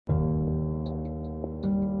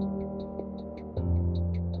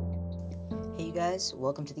you guys,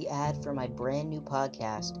 welcome to the ad for my brand new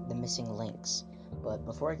podcast, The Missing Links. But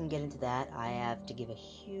before I can get into that, I have to give a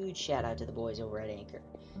huge shout out to the boys over at Anchor.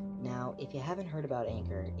 Now, if you haven't heard about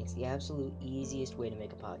Anchor, it's the absolute easiest way to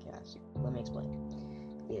make a podcast. Let me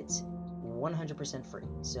explain. It's 100% free,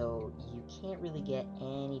 so you can't really get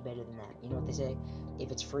any better than that. You know what they say?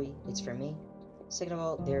 If it's free, it's for me. Second of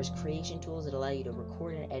all, there's creation tools that allow you to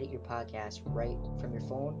record and edit your podcast right from your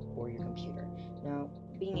phone or your computer. Now,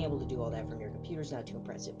 being able to do all that from your computer is not too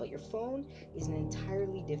impressive, but your phone is an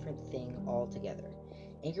entirely different thing altogether.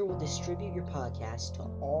 Anchor will distribute your podcast to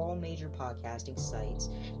all major podcasting sites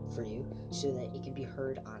for you so that it can be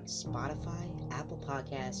heard on Spotify, Apple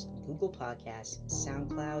Podcasts, Google Podcasts,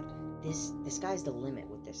 SoundCloud. The sky's the limit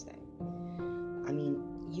with this thing. I mean,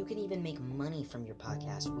 you can even make money from your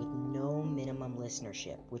podcast with no minimum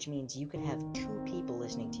listenership, which means you could have 2 people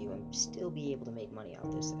listening to you and still be able to make money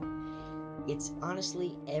off this thing. It's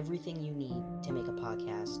honestly everything you need to make a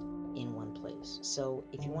podcast in one place. So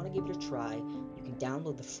if you want to give it a try, you can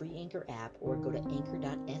download the free Anchor app or go to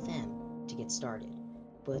anchor.fm to get started.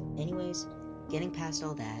 But anyways, getting past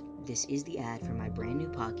all that, this is the ad for my brand new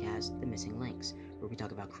podcast, The Missing Links, where we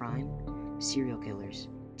talk about crime, serial killers,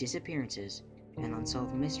 disappearances, and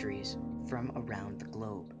unsolved mysteries from around the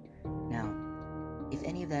globe. Now, if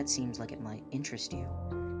any of that seems like it might interest you,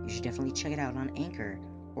 you should definitely check it out on Anchor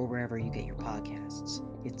or wherever you get your podcasts.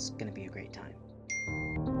 It's going to be a great time.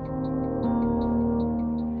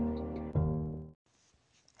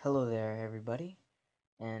 Hello there, everybody,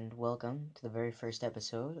 and welcome to the very first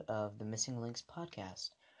episode of the Missing Links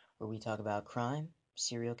podcast, where we talk about crime,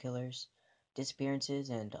 serial killers, disappearances,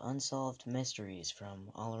 and unsolved mysteries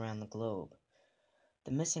from all around the globe.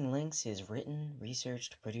 The Missing Links is written,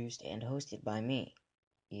 researched, produced, and hosted by me,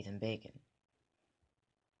 Ethan Bacon.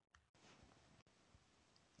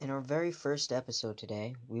 In our very first episode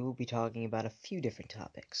today, we will be talking about a few different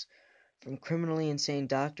topics, from criminally insane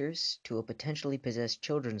doctors to a potentially possessed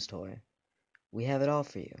children's toy. We have it all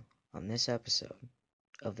for you on this episode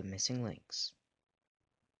of The Missing Links.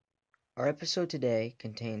 Our episode today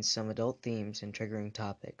contains some adult themes and triggering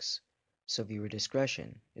topics, so viewer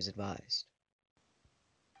discretion is advised.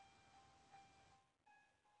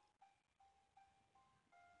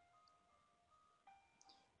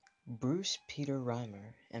 Bruce Peter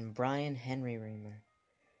Reimer and Brian Henry Reimer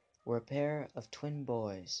were a pair of twin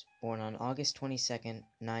boys born on August 22,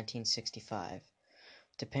 1965,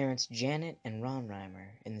 to parents Janet and Ron Reimer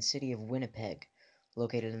in the city of Winnipeg,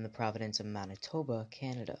 located in the province of Manitoba,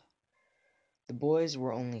 Canada. The boys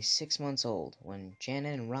were only 6 months old when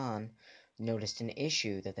Janet and Ron noticed an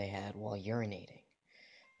issue that they had while urinating,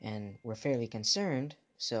 and were fairly concerned,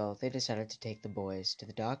 so they decided to take the boys to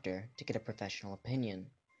the doctor to get a professional opinion.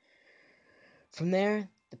 From there,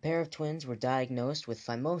 the pair of twins were diagnosed with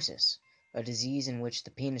phimosis, a disease in which the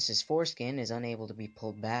penis's foreskin is unable to be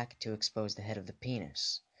pulled back to expose the head of the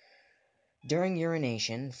penis. During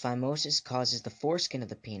urination, phimosis causes the foreskin of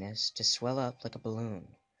the penis to swell up like a balloon,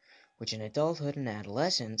 which in adulthood and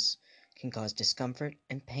adolescence can cause discomfort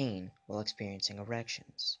and pain while experiencing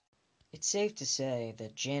erections. It's safe to say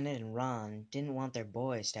that Janet and Ron didn't want their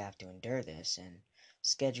boys to have to endure this, and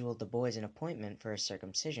scheduled the boys an appointment for a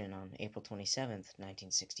circumcision on April 27,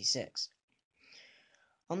 1966.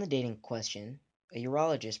 On the date in question, a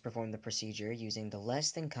urologist performed the procedure using the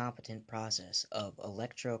less than competent process of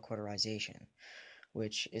electrocauterization,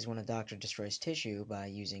 which is when a doctor destroys tissue by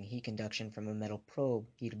using heat conduction from a metal probe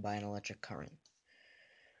heated by an electric current.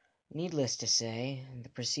 Needless to say, the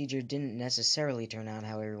procedure didn't necessarily turn out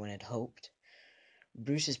how everyone had hoped.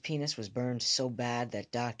 Bruce's penis was burned so bad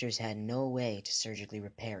that doctors had no way to surgically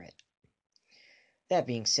repair it. That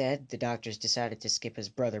being said, the doctors decided to skip his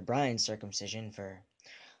brother Brian's circumcision for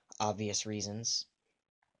obvious reasons.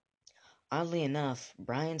 Oddly enough,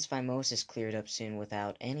 Brian's phimosis cleared up soon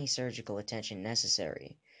without any surgical attention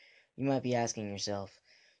necessary. You might be asking yourself,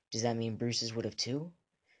 does that mean Bruce's would have too?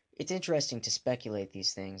 It's interesting to speculate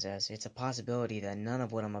these things, as it's a possibility that none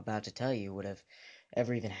of what I'm about to tell you would have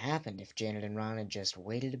ever even happened if Janet and Ron had just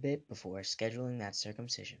waited a bit before scheduling that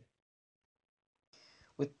circumcision.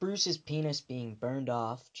 With Bruce's penis being burned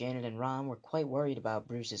off, Janet and Ron were quite worried about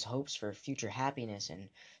Bruce's hopes for future happiness and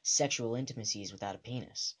sexual intimacies without a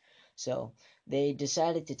penis. So, they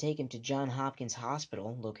decided to take him to Johns Hopkins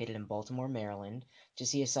Hospital, located in Baltimore, Maryland, to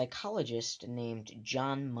see a psychologist named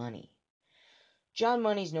John Money. John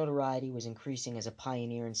Money's notoriety was increasing as a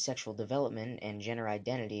pioneer in sexual development and gender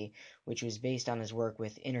identity, which was based on his work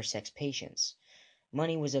with intersex patients.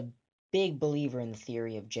 Money was a big believer in the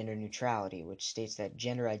theory of gender neutrality, which states that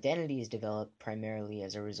gender identity is developed primarily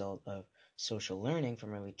as a result of social learning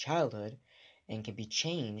from early childhood, and can be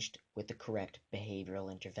changed with the correct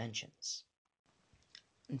behavioral interventions.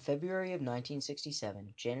 In February of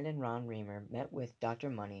 1967, Janet and Ron Reimer met with Dr.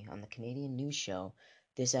 Money on the Canadian news show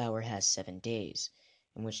This Hour Has 7 Days,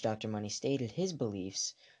 in which Dr. Money stated his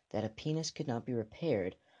beliefs that a penis could not be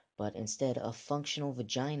repaired, but instead a functional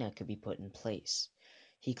vagina could be put in place.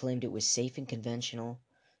 He claimed it was safe and conventional,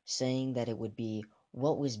 saying that it would be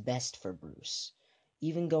what was best for Bruce,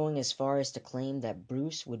 even going as far as to claim that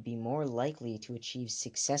Bruce would be more likely to achieve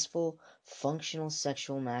successful functional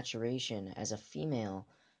sexual maturation as a female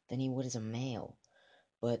than he would as a male.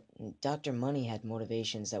 But Dr. Money had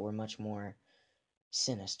motivations that were much more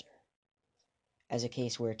sinister. As a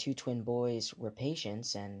case where two twin boys were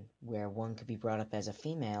patients and where one could be brought up as a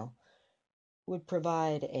female, would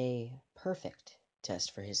provide a perfect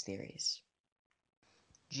test for his theories.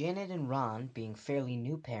 Janet and Ron, being fairly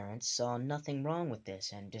new parents, saw nothing wrong with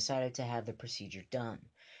this and decided to have the procedure done.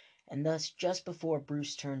 And thus, just before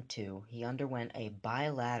Bruce turned 2, he underwent a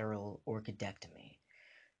bilateral orchidectomy.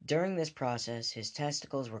 During this process, his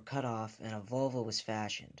testicles were cut off and a vulva was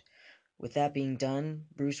fashioned. With that being done,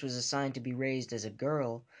 Bruce was assigned to be raised as a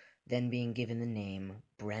girl, then being given the name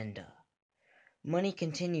Brenda. Money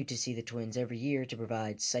continued to see the twins every year to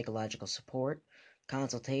provide psychological support,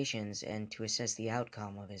 consultations, and to assess the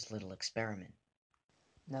outcome of his little experiment.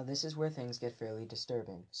 Now this is where things get fairly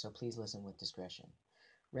disturbing, so please listen with discretion.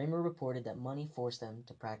 Reimer reported that Money forced them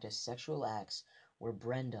to practice sexual acts where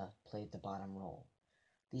Brenda played the bottom role.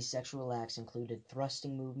 These sexual acts included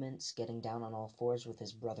thrusting movements, getting down on all fours with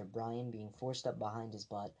his brother Brian being forced up behind his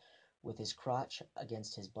butt with his crotch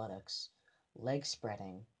against his buttocks, leg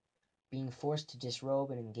spreading, being forced to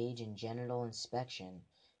disrobe and engage in genital inspection,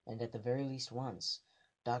 and at the very least once,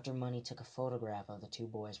 Dr. Money took a photograph of the two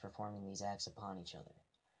boys performing these acts upon each other.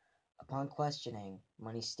 Upon questioning,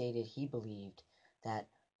 Money stated he believed that,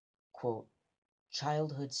 quote,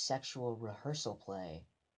 childhood sexual rehearsal play,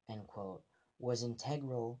 end quote, was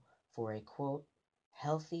integral for a, quote,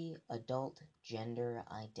 healthy adult gender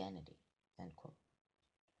identity, end quote.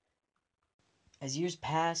 As years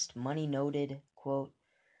passed, Money noted, quote,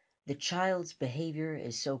 the child's behavior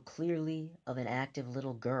is so clearly of an active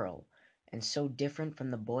little girl, and so different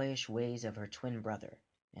from the boyish ways of her twin brother,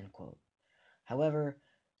 end quote. However,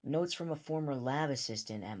 notes from a former lab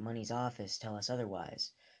assistant at Money's office tell us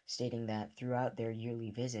otherwise, stating that throughout their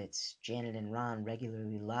yearly visits, Janet and Ron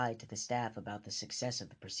regularly lied to the staff about the success of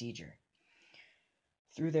the procedure.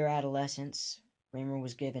 Through their adolescence, Reimer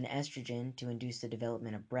was given estrogen to induce the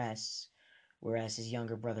development of breasts, whereas his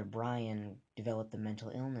younger brother Brian developed the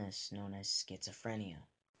mental illness known as schizophrenia.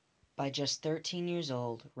 By just 13 years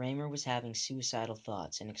old, Reimer was having suicidal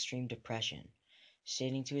thoughts and extreme depression,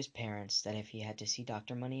 stating to his parents that if he had to see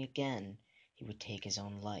Dr. Money again, he would take his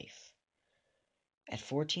own life. At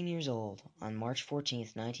 14 years old, on March 14,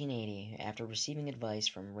 1980, after receiving advice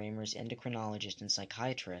from Reimer's endocrinologist and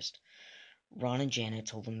psychiatrist, Ron and Janet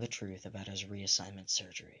told him the truth about his reassignment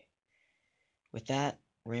surgery. With that,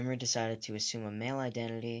 Reimer decided to assume a male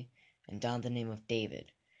identity and donned the name of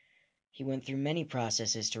David. He went through many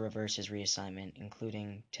processes to reverse his reassignment,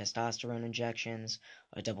 including testosterone injections,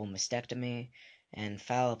 a double mastectomy, and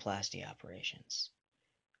phalloplasty operations.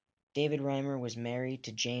 David Reimer was married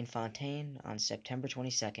to Jane Fontaine on September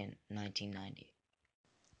 22, 1990.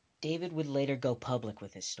 David would later go public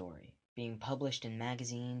with his story, being published in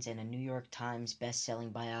magazines and a New York Times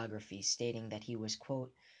best-selling biography stating that he was,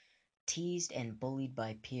 quote, teased and bullied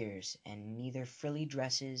by peers, and neither frilly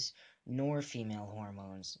dresses nor female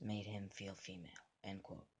hormones made him feel female, end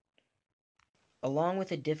quote. Along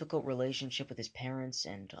with a difficult relationship with his parents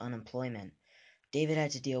and unemployment, David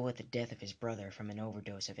had to deal with the death of his brother from an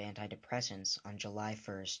overdose of antidepressants on July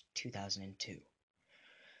 1, 2002.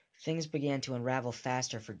 Things began to unravel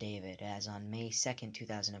faster for David as on May 2,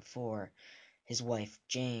 2004, his wife,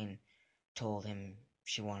 Jane, told him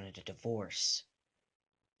she wanted a divorce.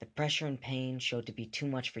 The pressure and pain showed to be too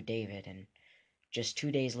much for David, and just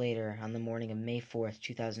 2 days later, on the morning of May 4,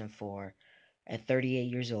 2004, at 38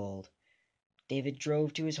 years old, David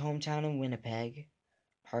drove to his hometown in Winnipeg,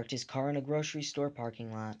 parked his car in a grocery store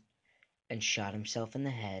parking lot, and shot himself in the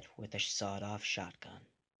head with a sawed-off shotgun.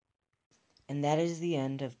 And that is the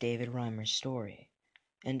end of David Reimer's story.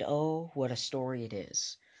 And oh, what a story it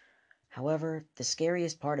is. However, the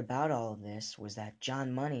scariest part about all of this was that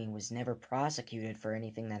John Money was never prosecuted for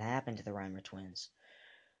anything that happened to the Reimer twins.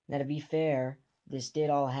 Now, to be fair, this did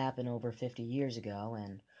all happen over 50 years ago,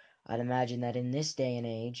 and I'd imagine that in this day and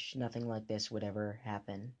age, nothing like this would ever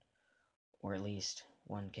happen. Or at least,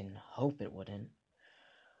 one can hope it wouldn't.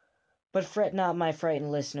 But fret not, my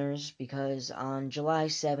frightened listeners, because on July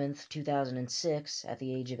 7th, 2006, at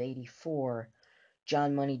the age of 84,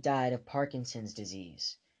 John Money died of Parkinson's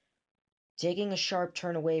disease. Taking a sharp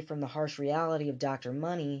turn away from the harsh reality of Dr.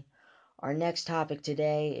 Money, our next topic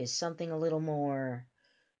today is something a little more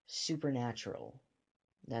supernatural.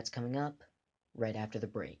 That's coming up right after the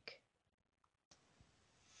break.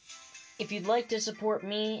 If you'd like to support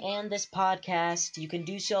me and this podcast, you can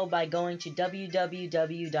do so by going to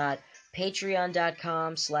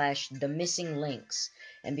www.patreon.com/themissinglinks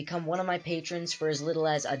and become one of my patrons for as little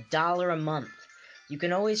as $1 a month. You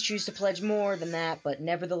can always choose to pledge more than that, but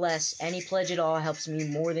nevertheless, any pledge at all helps me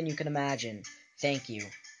more than you can imagine. Thank you.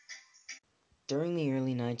 During the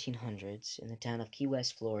early 1900s, in the town of Key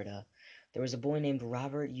West, Florida, there was a boy named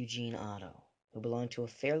Robert Eugene Otto, who belonged to a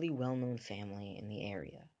fairly well-known family in the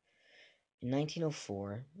area. In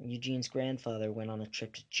 1904, Eugene's grandfather went on a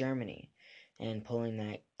trip to Germany, and pulling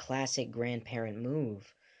that classic grandparent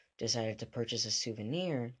move, decided to purchase a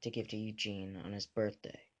souvenir to give to Eugene on his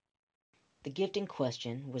birthday. The gift in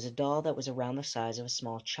question was a doll that was around the size of a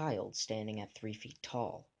small child, standing at 3 feet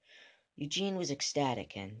tall. Eugene was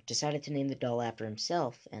ecstatic and decided to name the doll after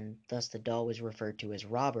himself, and thus the doll was referred to as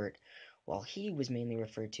Robert, while he was mainly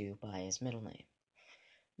referred to by his middle name.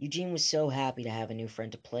 Eugene was so happy to have a new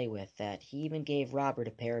friend to play with that he even gave Robert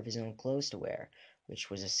a pair of his own clothes to wear, which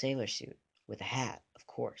was a sailor suit, with a hat, of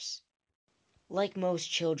course. Like most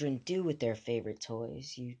children do with their favorite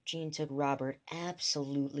toys, Eugene took Robert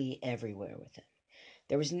absolutely everywhere with him.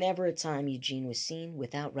 There was never a time Eugene was seen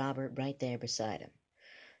without Robert right there beside him.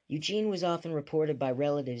 Eugene was often reported by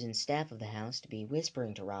relatives and staff of the house to be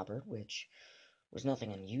whispering to Robert, which was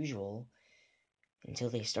nothing unusual, until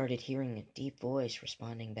they started hearing a deep voice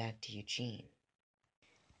responding back to Eugene.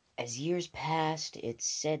 As years passed, it's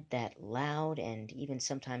said that loud and even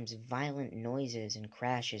sometimes violent noises and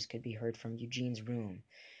crashes could be heard from Eugene's room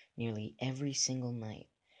nearly every single night.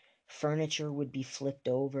 Furniture would be flipped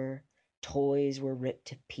over, toys were ripped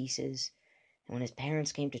to pieces, and when his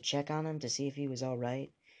parents came to check on him to see if he was all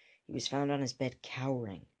right, he was found on his bed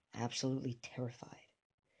cowering, absolutely terrified.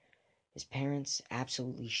 His parents,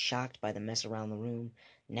 absolutely shocked by the mess around the room,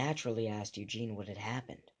 naturally asked Eugene what had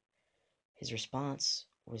happened. His response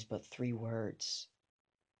was but 3 words: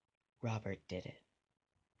 Robert did it.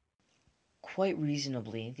 Quite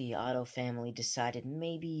reasonably, the Otto family decided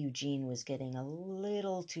maybe Eugene was getting a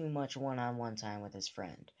little too much one-on-one time with his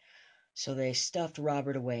friend, so they stuffed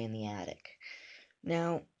Robert away in the attic.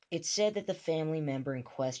 Now, it's said that the family member in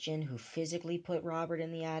question who physically put Robert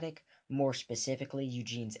in the attic, more specifically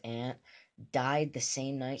Eugene's aunt, died the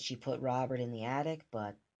same night she put Robert in the attic,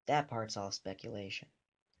 but that part's all speculation.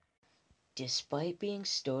 Despite being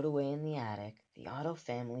stowed away in the attic, the Otto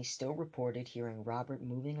family still reported hearing Robert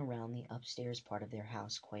moving around the upstairs part of their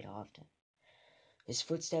house quite often. His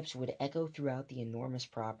footsteps would echo throughout the enormous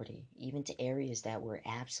property, even to areas that were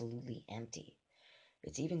absolutely empty.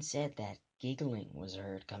 It's even said that giggling was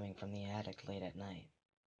heard coming from the attic late at night.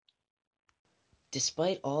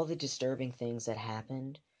 Despite all the disturbing things that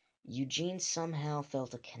happened, Eugene somehow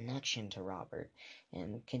felt a connection to Robert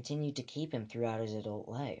and continued to keep him throughout his adult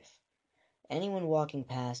life. Anyone walking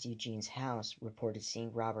past Eugene's house reported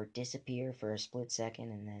seeing Robert disappear for a split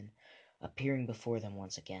second and then appearing before them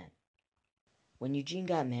once again. When Eugene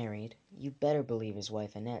got married, you better believe his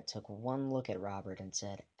wife Annette took one look at Robert and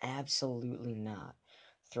said, "Absolutely not,"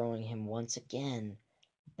 throwing him once again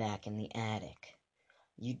back in the attic.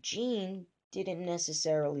 Eugene didn't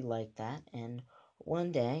necessarily like that, and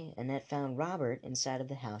one day Annette found Robert inside of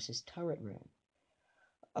the house's turret room.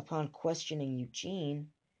 Upon questioning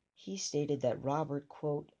Eugene, he stated that Robert,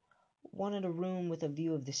 quote, wanted a room with a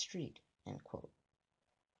view of the street, end quote.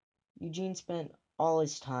 Eugene spent all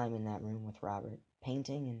his time in that room with Robert,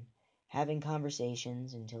 painting and having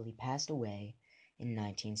conversations until he passed away in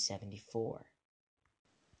 1974.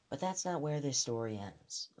 But that's not where this story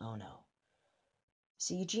ends. Oh no.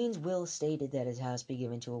 See, Eugene's will stated that his house be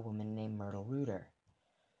given to a woman named Myrtle Reuter.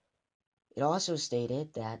 It also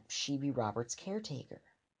stated that she be Robert's caretaker.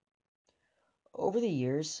 Over the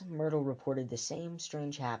years, Myrtle reported the same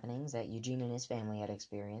strange happenings that Eugene and his family had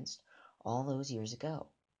experienced all those years ago.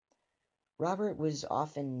 Robert was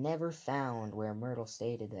often never found where Myrtle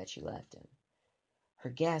stated that she left him. Her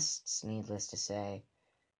guests, needless to say,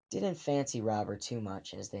 didn't fancy Robert too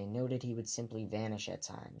much, as they noted he would simply vanish at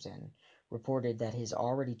times and reported that his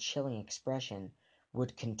already chilling expression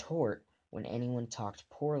would contort when anyone talked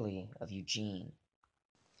poorly of Eugene.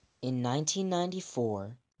 In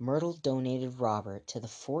 1994, Myrtle donated Robert to the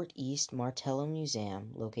Fort East Martello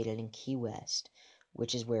Museum located in Key West,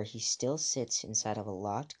 which is where he still sits inside of a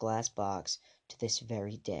locked glass box to this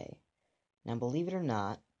very day. Now, believe it or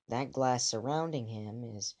not, that glass surrounding him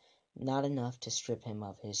is not enough to strip him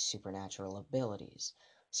of his supernatural abilities.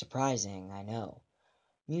 Surprising, I know.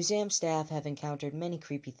 Museum staff have encountered many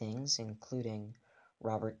creepy things, including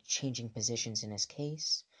Robert changing positions in his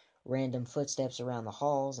case, random footsteps around the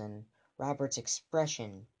halls, and Robert's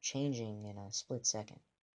expression changing in a split second.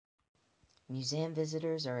 Museum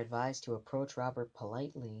visitors are advised to approach Robert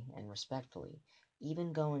politely and respectfully,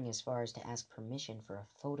 even going as far as to ask permission for a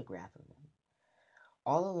photograph of him.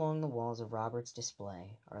 All along the walls of Robert's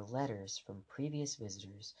display are letters from previous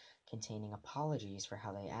visitors containing apologies for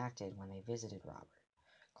how they acted when they visited Robert,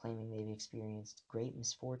 claiming they've experienced great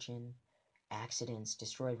misfortune, accidents,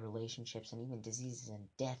 destroyed relationships, and even diseases and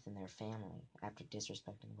death in their family after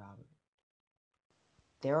disrespecting Robert.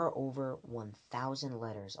 There are over 1,000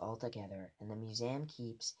 letters altogether, and the museum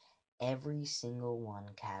keeps every single one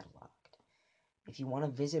cataloged. If you want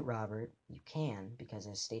to visit Robert, you can, because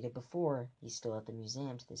as stated before, he's still at the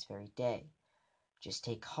museum to this very day. Just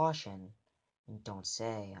take caution, and don't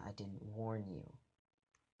say I didn't warn you.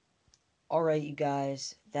 Alright, you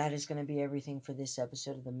guys, that is going to be everything for this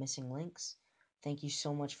episode of The Missing Links. Thank you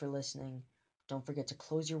so much for listening. Don't forget to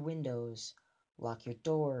close your windows, lock your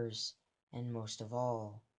doors, and most of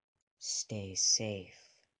all, stay safe.